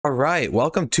All right,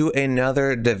 welcome to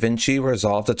another DaVinci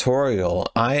Resolve tutorial.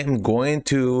 I am going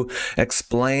to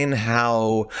explain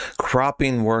how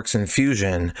cropping works in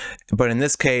Fusion, but in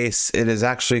this case, it is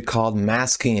actually called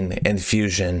masking in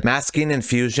Fusion. Masking in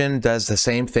Fusion does the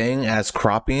same thing as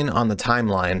cropping on the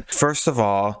timeline. First of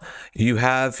all, you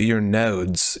have your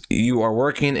nodes. You are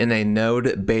working in a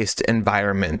node-based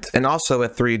environment and also a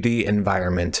 3D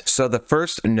environment. So the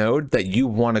first node that you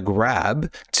want to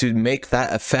grab to make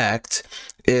that effect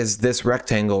is this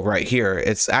rectangle right here.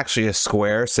 It's actually a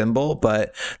square symbol,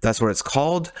 but that's what it's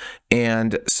called.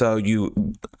 And so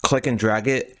you click and drag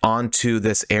it onto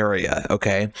this area,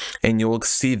 okay? And you will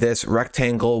see this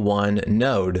rectangle 1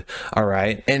 node, all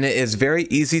right? And it is very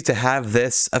easy to have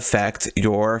this affect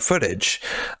your footage.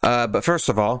 But first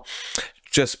of all,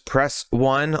 just press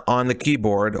 1 on the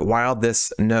keyboard while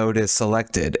this node is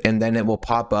selected, and then it will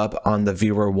pop up on the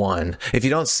viewer 1. If you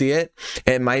don't see it,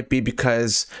 it might be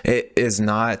because it is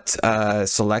not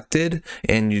selected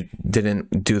and you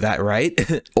didn't do that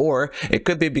right. Or it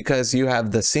could be because you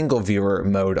have the single viewer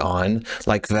mode on,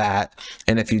 like that.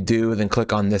 And if you do, then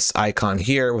click on this icon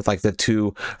here with like the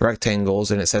 2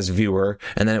 rectangles and it says viewer,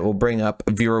 and then it will bring up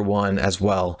viewer 1 as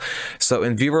well. So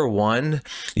in viewer 1,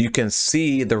 you can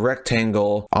see the rectangle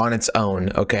on its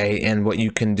own, okay? And what you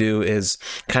can do is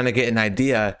kind of get an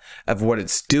idea of what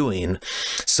it's doing.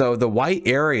 So the white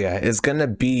area is going to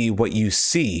be what you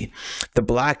see. The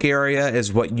black area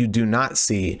is what you do not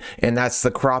see, and that's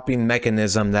the cropping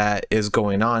mechanism that is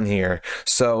going on here.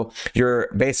 So you're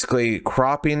basically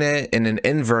cropping it in an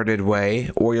inverted way,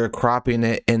 or you're cropping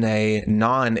it in a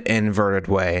non-inverted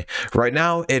way. Right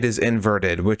now it is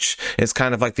inverted, which is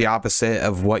kind of like the opposite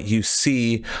of what you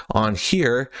see on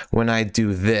here when I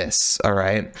do this. All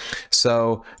right,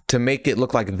 so to make it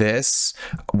look like this,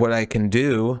 what I can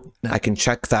do, I can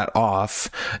check that off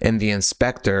in the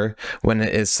inspector when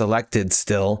it is selected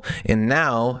still, and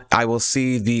now I will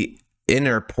see the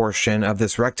inner portion of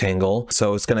this rectangle.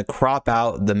 So it's going to crop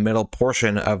out the middle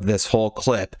portion of this whole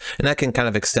clip, and I can kind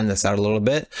of extend this out a little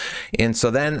bit. And so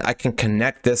then I can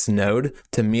connect this node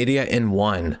to media in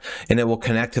 1, and it will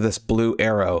connect to this blue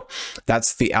arrow.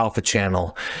 That's the alpha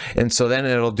channel. And so then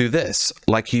it'll do this,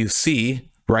 like you see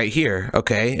right here,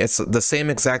 okay? It's the same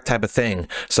exact type of thing.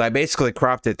 So I basically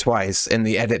cropped it twice in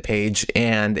the edit page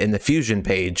and in the Fusion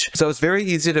page. So it's very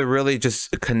easy to really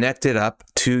just connect it up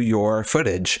to your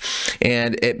footage,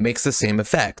 and it makes the same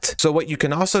effect. So what you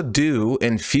can also do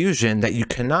in Fusion that you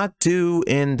cannot do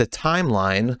in the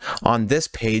timeline on this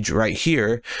page right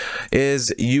here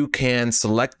is you can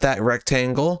select that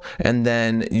rectangle, and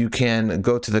then you can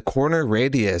go to the corner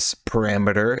radius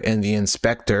parameter in the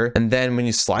inspector, and then when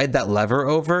you slide that lever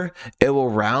over, it will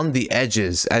round the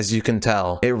edges. As you can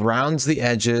tell, it rounds the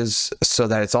edges so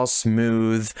that it's all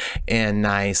smooth and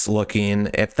nice looking,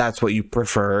 if that's what you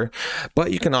prefer.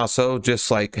 But you can also just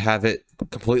like have it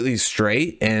completely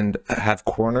straight and have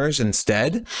corners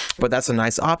instead, but that's a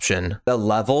nice option. The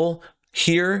level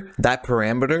here, that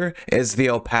parameter is the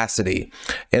opacity.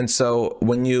 And so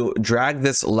when you drag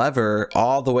this lever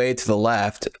all the way to the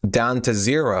left down to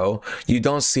 0, you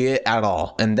don't see it at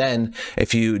all. And then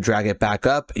if you drag it back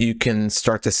up, you can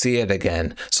start to see it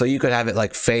again. So you could have it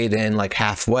like fade in like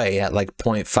halfway at like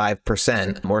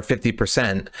 0.5% or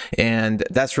 50%. And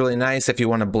that's really nice if you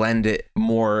want to blend it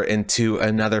more into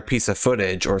another piece of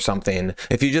footage or something.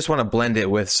 If you just want to blend it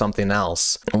with something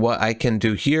else, what I can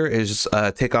do here is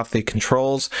take off the controls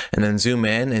and then zoom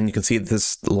in, and you can see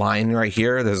this line right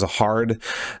here. There's a hard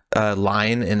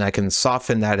line, and I can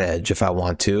soften that edge if I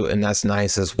want to, and that's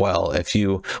nice as well if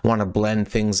you want to blend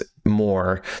things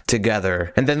more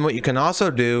together. And then what you can also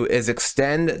do is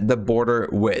extend the border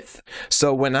width.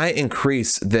 So when I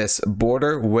increase this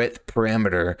border width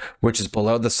parameter, which is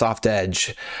below the soft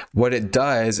edge, what it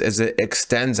does is it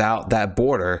extends out that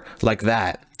border like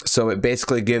that. So it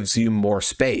basically gives you more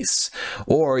space.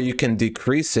 Or you can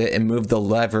decrease it and move the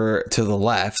lever to the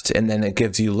left, and then it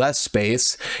gives you less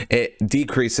space. It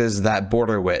decreases that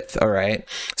border width, all right?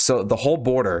 So the whole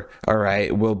border, all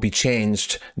right, will be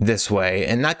changed this way,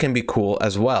 and that can be cool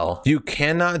as well. You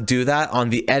cannot do that on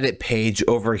the edit page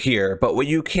over here, but what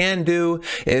you can do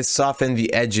is soften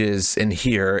the edges in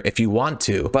here if you want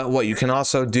to. But what you can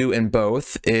also do in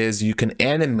both is you can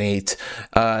animate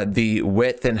the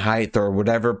width and height or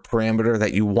whatever whatever parameter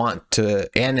that you want to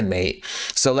animate.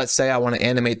 So let's say I want to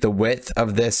animate the width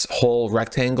of this whole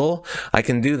rectangle. I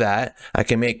can do that. I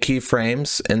can make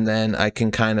keyframes, and then I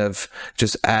can kind of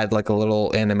just add like a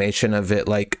little animation of it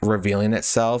like revealing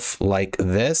itself like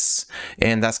this,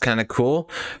 and that's kind of cool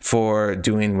for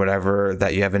doing whatever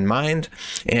that you have in mind.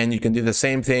 And you can do the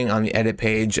same thing on the edit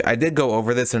page. I did go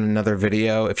over this in another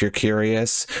video if you're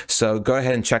curious, so go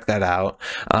ahead and check that out.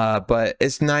 But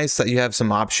it's nice that you have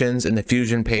some options in the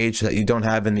Fusion page that you don't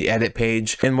have in the edit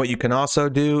page. And what you can also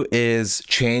do is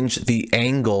change the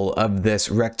angle of this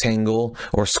rectangle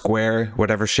or square,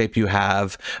 whatever shape you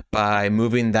have, by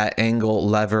moving that angle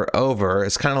lever over.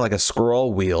 It's kind of like a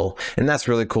scroll wheel, and that's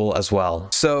really cool as well.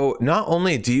 So not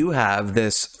only do you have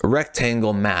this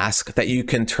rectangle mask that you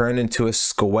can turn into a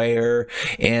square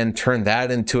and turn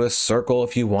that into a circle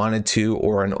if you wanted to,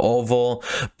 or an oval,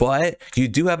 but you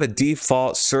do have a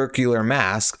default circular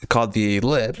mask called the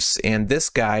ellipse, and this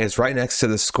guy is right next to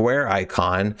the square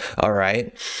icon. All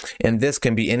right, and this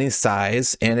can be any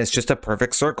size, and it's just a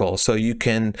perfect circle. So you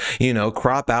can, you know,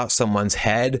 crop out someone's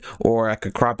head, or I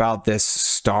could crop out this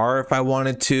star if I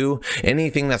wanted to,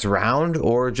 anything that's round,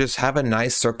 or just have a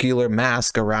nice circular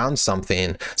mask around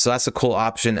something. So that's a cool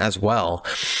option as well.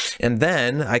 And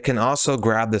then I can also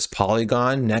grab this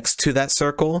polygon next to that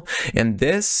circle, and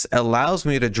this allows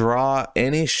me to draw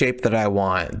any shape that I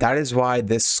want. That is why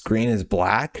this screen is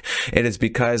black. It is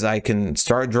because I can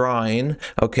start drawing,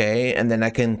 okay, and then I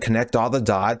can connect all the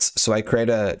dots, so I create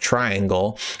a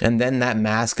triangle, and then that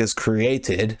mask is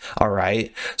created. All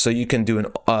right, so you can do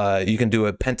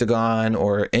a pentagon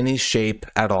or any shape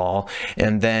at all,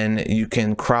 and then you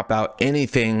can crop out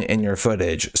anything in your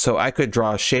footage. So I could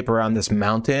draw a shape around this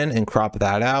mountain and crop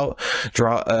that out,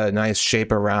 draw a nice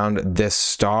shape around this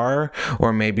star,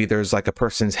 or maybe there's like a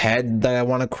person's head that I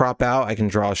want to crop out. I can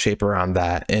draw a shape around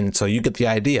that. And so you get the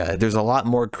idea. There's a lot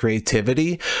more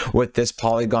creativity with this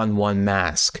Polygon 1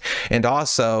 mask. And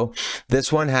also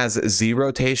this one has Z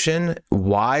rotation,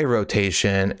 Y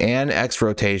rotation, and X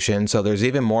rotation, so there's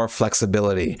even more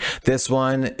flexibility. This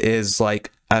one is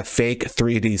like a fake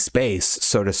 3D space,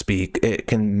 so to speak. It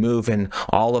can move in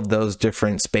all of those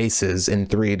different spaces in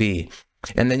 3D.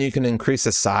 And then you can increase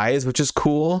the size, which is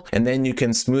cool. And then you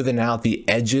can smoothen out the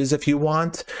edges if you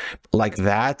want, like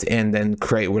that, and then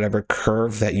create whatever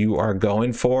curve that you are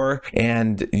going for.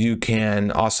 And you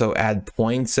can also add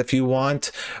points if you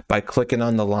want by clicking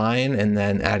on the line and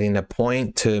then adding a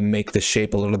point to make the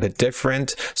shape a little bit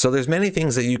different. So there's many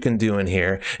things that you can do in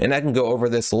here, and I can go over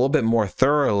this a little bit more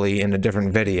thoroughly in a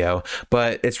different video,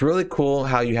 but it's really cool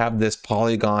how you have this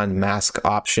polygon mask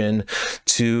option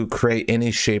to create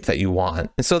any shape that you want.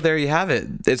 And so there you have it.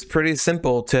 It's pretty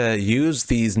simple to use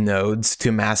these nodes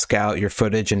to mask out your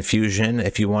footage in Fusion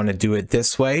if you want to do it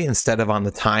this way instead of on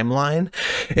the timeline.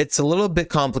 It's a little bit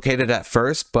complicated at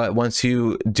first, but once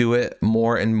you do it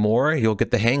more and more, you'll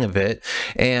get the hang of it.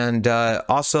 And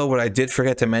also what I did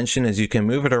forget to mention is you can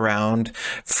move it around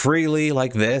freely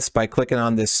like this by clicking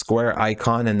on this square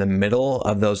icon in the middle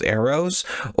of those arrows,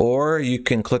 or you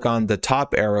can click on the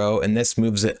top arrow and this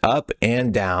moves it up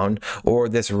and down, or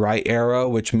this right arrow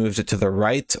which moves it to the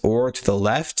right or to the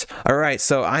left. All right,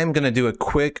 so I'm going to do a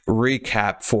quick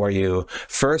recap for you.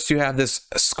 First, you have this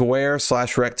square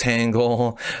 /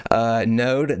 rectangle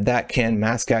node that can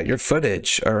mask out your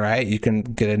footage. All right, you can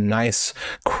get a nice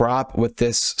crop with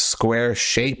this square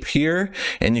shape here,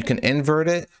 and you can invert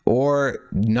it or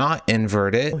not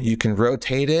invert it. You can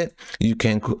rotate it. You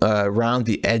can round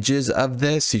the edges of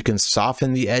this. You can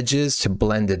soften the edges to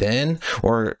blend it in,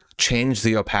 or change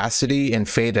the opacity and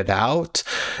fade it out,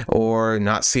 or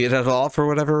not see it at all for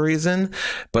whatever reason.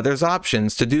 But there's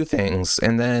options to do things.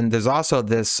 And then there's also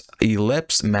this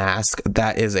ellipse mask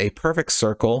that is a perfect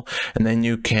circle, and then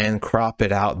you can crop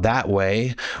it out that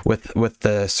way with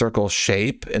the circle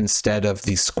shape instead of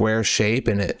the square shape,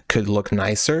 and it could look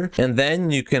nicer. And then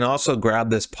you can also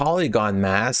grab this polygon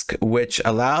mask, which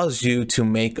allows you to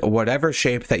make whatever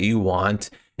shape that you want.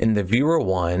 In the viewer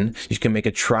one, you can make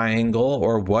a triangle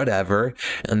or whatever,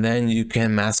 and then you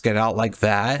can mask it out like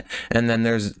that. And then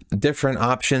there's different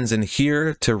options in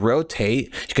here to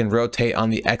rotate. You can rotate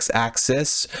on the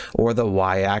x-axis or the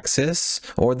y-axis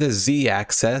or the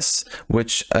z-axis,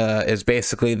 which is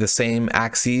basically the same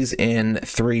axes in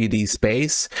 3D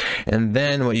space. And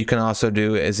then what you can also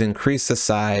do is increase the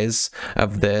size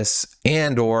of this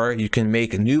and or you can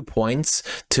make new points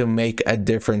to make a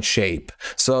different shape.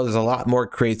 So there's a lot more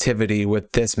creativity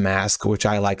with this mask, which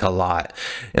I like a lot.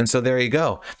 And so there you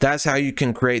go. That's how you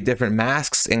can create different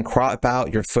masks and crop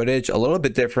out your footage a little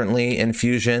bit differently in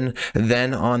Fusion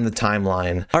than on the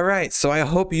timeline. All right, so I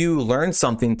hope you learned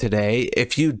something today.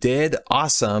 If you did,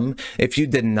 awesome. If you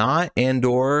did not and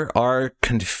or are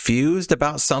confused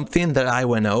about something that I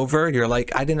went over, you're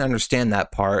like, I didn't understand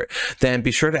that part, then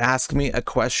be sure to ask me a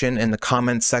question in the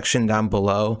comments section down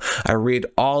below. I read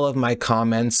all of my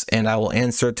comments and I will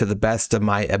answer to the best of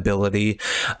my ability.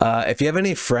 If you have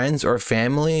any friends or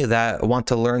family that want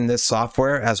to learn this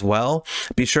software as well,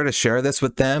 be sure to share this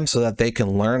with them so that they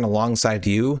can learn alongside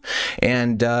you.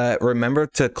 And remember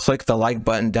to click the like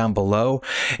button down below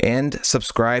and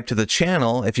subscribe to the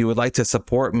channel if you would like to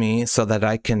support me so that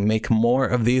I can make more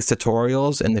of these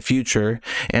tutorials in the future.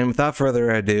 And without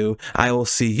further ado, I will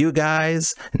see you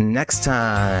guys next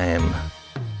time.